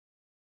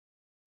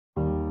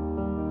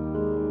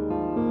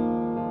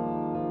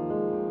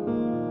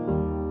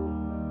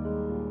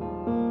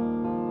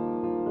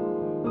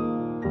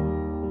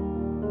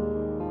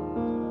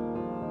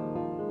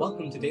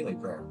to Daily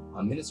Prayer,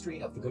 a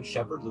ministry of the Good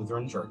Shepherd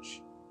Lutheran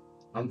Church.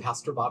 I'm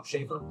Pastor Bob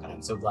Schaefer, and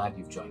I'm so glad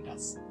you've joined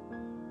us.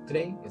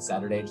 Today is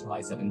Saturday,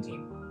 July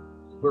 17.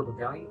 We're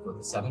preparing for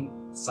the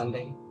seventh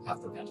Sunday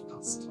after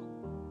Pentecost.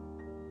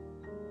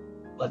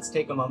 Let's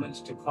take a moment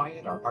to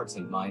quiet our hearts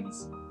and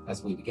minds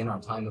as we begin our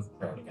time of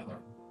prayer together.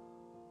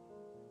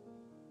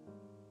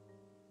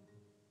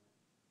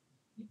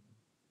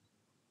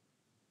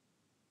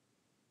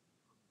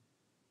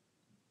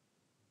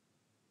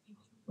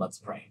 Let's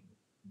pray.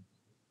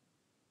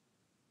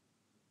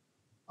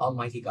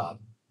 Almighty God,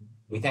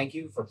 we thank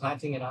you for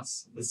planting in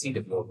us the seed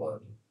of your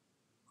word.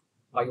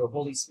 By your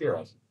Holy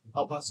Spirit,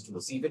 help us to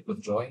receive it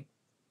with joy,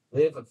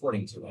 live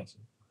according to it,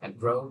 and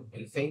grow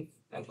in faith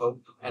and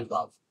hope and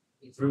love,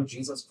 through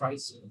Jesus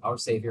Christ, our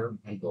Savior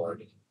and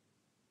Lord.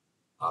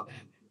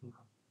 Amen.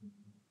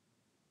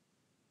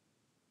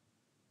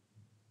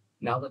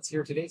 Now let's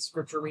hear today's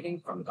scripture reading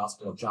from the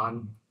Gospel of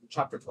John,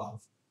 chapter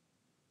 12.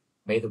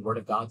 May the word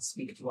of God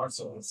speak to our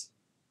souls.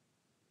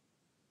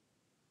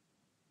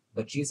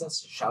 But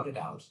Jesus shouted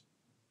out,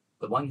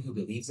 "The one who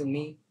believes in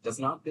me does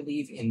not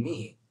believe in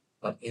me,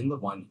 but in the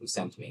one who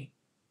sent me.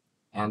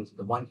 And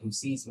the one who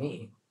sees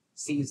me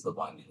sees the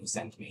one who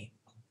sent me.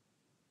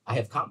 I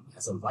have come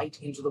as a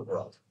light into the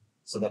world,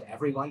 so that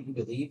everyone who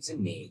believes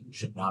in me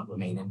should not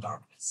remain in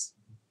darkness.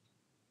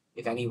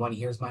 If anyone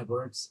hears my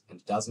words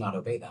and does not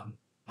obey them,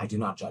 I do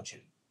not judge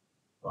him.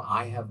 For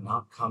I have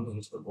not come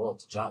into the world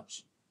to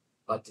judge,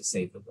 but to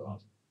save the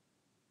world.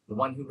 The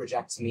one who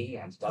rejects me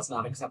and does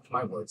not accept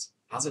my words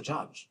has a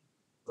judge.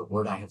 The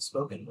word I have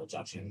spoken will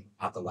judge him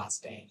at the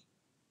last day.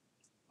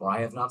 For I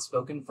have not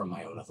spoken from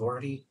my own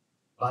authority,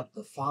 but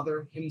the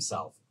Father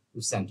himself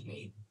who sent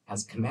me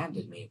has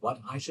commanded me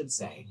what I should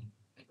say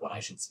and what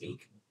I should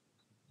speak.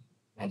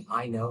 And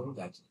I know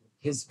that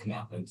his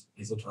commandment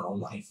is eternal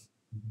life.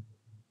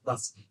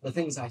 Thus, the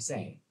things I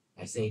say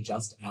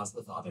just as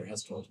the Father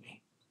has told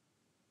me."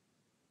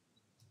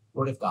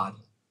 Word of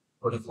God,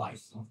 word of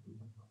life.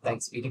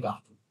 Thanks be to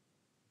God.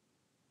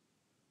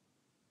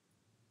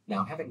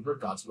 Now, having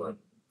heard God's word,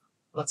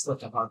 let's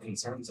lift up our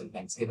concerns and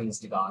thanksgivings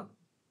to God,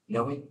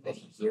 knowing that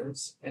he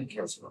hears and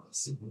cares for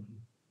us.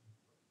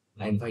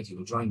 I invite you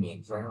to join me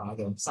in prayer,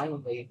 either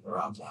silently or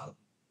out loud.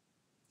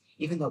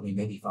 Even though we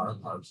may be far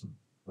apart,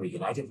 we're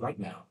united right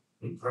now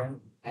in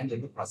prayer and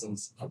in the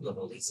presence of the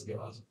Holy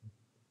Spirit.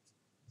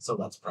 So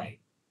let's pray.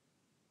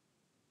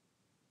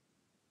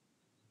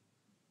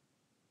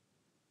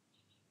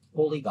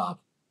 Holy God,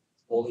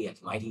 holy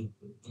and mighty,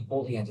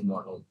 holy and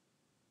immortal,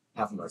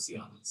 have mercy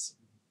on us.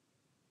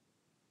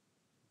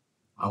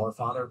 Our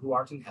Father who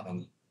art in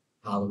heaven,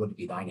 hallowed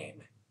be thy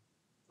name.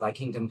 Thy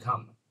kingdom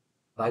come,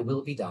 thy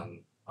will be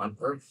done, on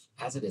earth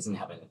as it is in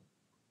heaven.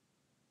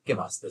 Give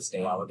us this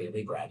day our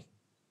daily bread,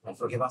 and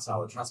forgive us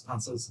our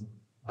trespasses,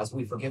 as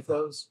we forgive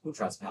those who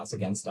trespass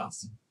against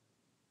us.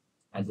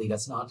 And lead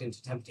us not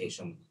into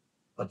temptation,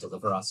 but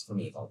deliver us from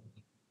evil.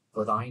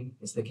 For thine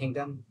is the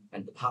kingdom,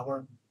 and the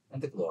power,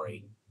 and the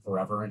glory,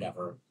 forever and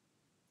ever.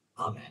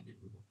 Amen.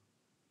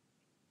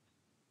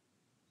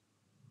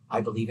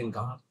 I believe in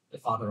God, the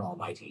Father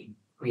Almighty,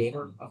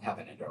 creator of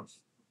heaven and earth.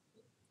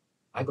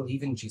 I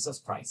believe in Jesus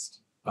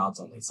Christ, God's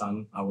only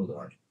Son, our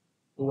Lord,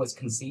 who was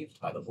conceived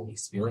by the Holy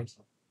Spirit,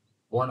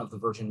 born of the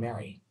Virgin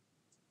Mary,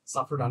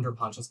 suffered under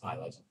Pontius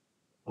Pilate,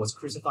 was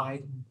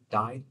crucified,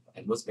 died,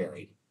 and was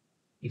buried.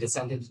 He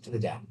descended to the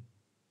dead.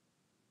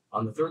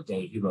 On the third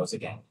day he rose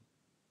again.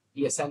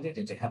 He ascended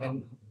into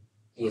heaven.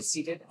 He is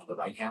seated at the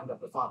right hand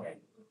of the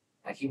Father,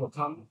 and he will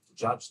come to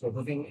judge the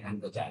living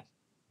and the dead.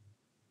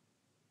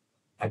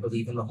 I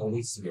believe in the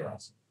Holy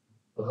Spirit,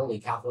 the Holy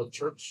Catholic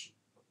Church,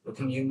 the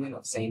communion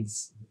of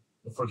saints,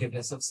 the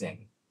forgiveness of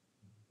sin,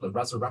 the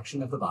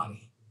resurrection of the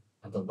body,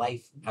 and the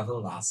life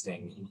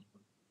everlasting.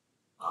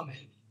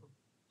 Amen.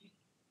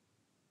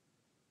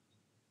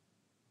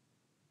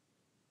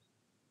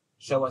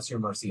 Show us your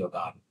mercy, O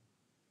God,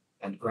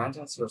 and grant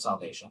us your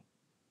salvation.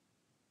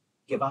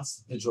 Give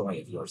us the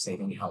joy of your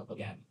saving help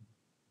again,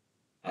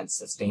 and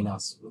sustain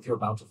us with your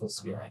bountiful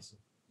Spirit.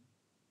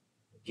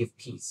 Give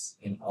peace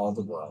in all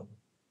the world,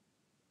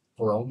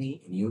 for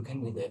only in you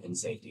can we live in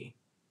safety.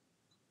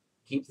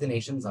 Keep the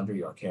nations under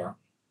your care,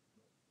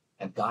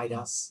 and guide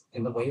us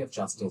in the way of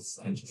justice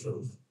and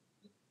truth.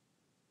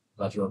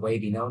 Let your way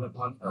be known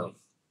upon earth,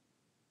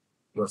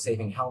 your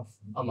saving health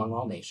among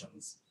all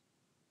nations.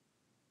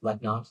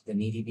 Let not the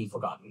needy be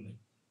forgotten,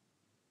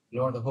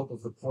 nor the hope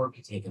of the poor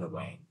be taken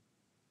away.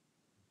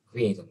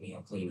 Create in me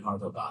a clean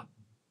heart, O God,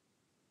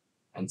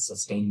 and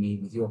sustain me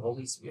with your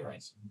Holy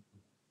Spirit.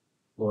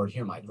 Lord,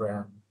 hear my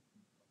prayer,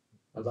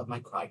 and let my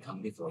cry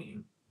come before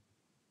you.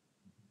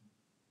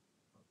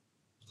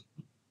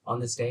 On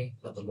this day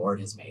that the Lord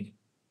has made,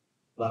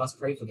 let us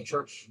pray for the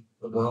church,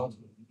 the world,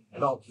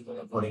 and all people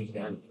according to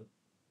their need.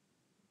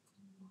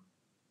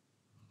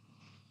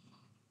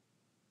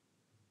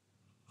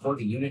 For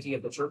the unity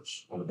of the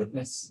church and the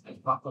witness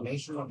and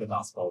proclamation of the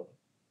gospel,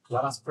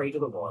 let us pray to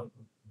the Lord.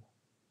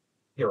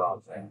 Hear our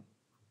prayer.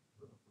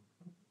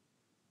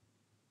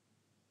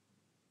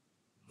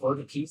 For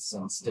the peace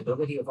and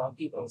stability of all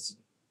peoples,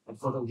 and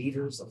for the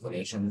leaders of the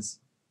nations,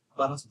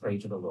 let us pray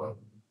to the Lord.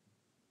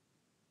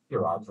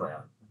 Hear our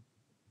prayer.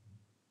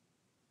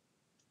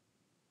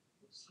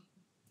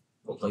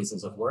 For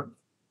places of work,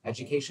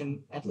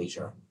 education, and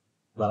leisure,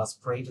 let us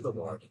pray to the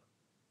Lord.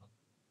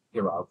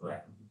 Hear our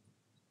prayer.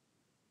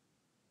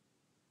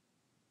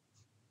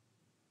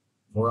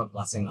 For a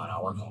blessing on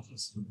our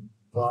homes,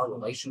 for our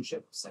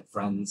relationships and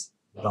friends,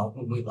 and all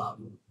whom we love,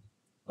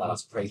 let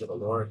us pray to the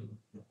Lord.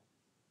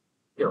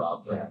 Hear our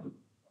prayer.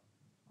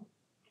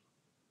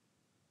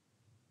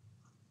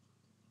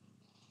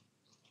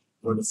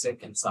 For the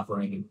sick and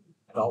suffering,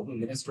 and all who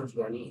minister to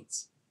their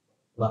needs,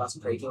 let us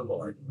pray to the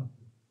Lord.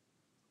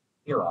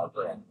 Hear our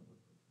prayer.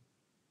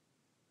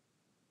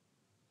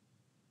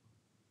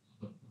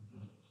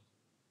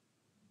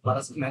 Let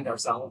us commend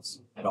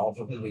ourselves and all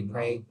for whom we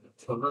pray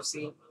to the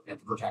mercy and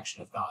the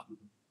protection of God.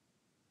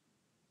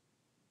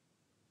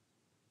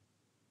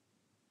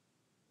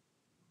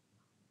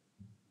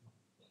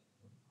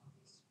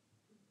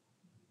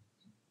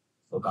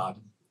 O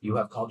God, you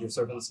have called your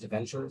servants to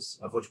ventures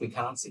of which we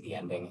cannot see the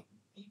ending,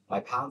 by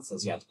paths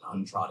as yet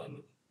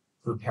untrodden,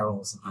 through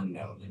perils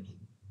unknown.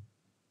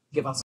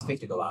 Give us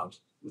faith to go out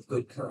with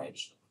good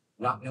courage,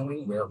 not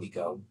knowing where we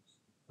go,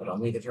 but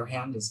only that your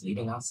hand is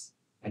leading us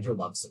and your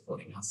love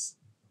supporting us.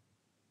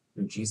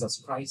 Through Jesus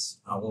Christ,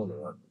 our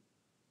Lord.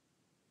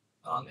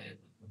 Amen.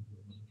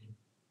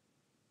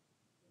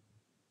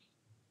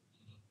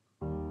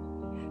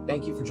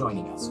 Thank you for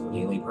joining us for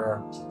daily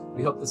prayer.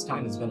 We hope this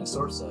time has been a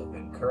source of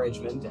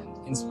encouragement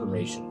and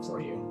inspiration for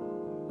you.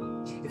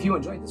 If you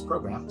enjoyed this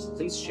program,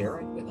 please share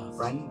it with a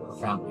friend or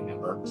family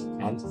member,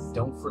 and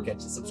don't forget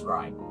to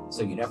subscribe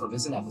so you never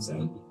miss an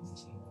episode.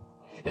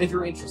 And if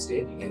you're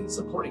interested in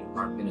supporting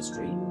our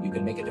ministry, you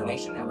can make a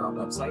donation at our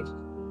website,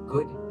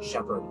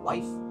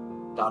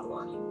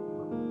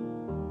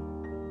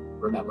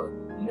 goodshepherdlife.org. Remember,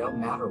 no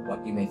matter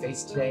what you may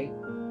face today,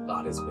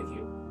 God is with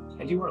you,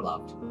 and you are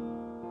loved.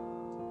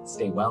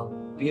 Stay well,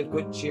 be of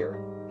good cheer,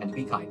 and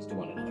be kind to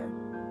one another.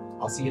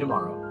 I'll see you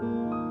tomorrow.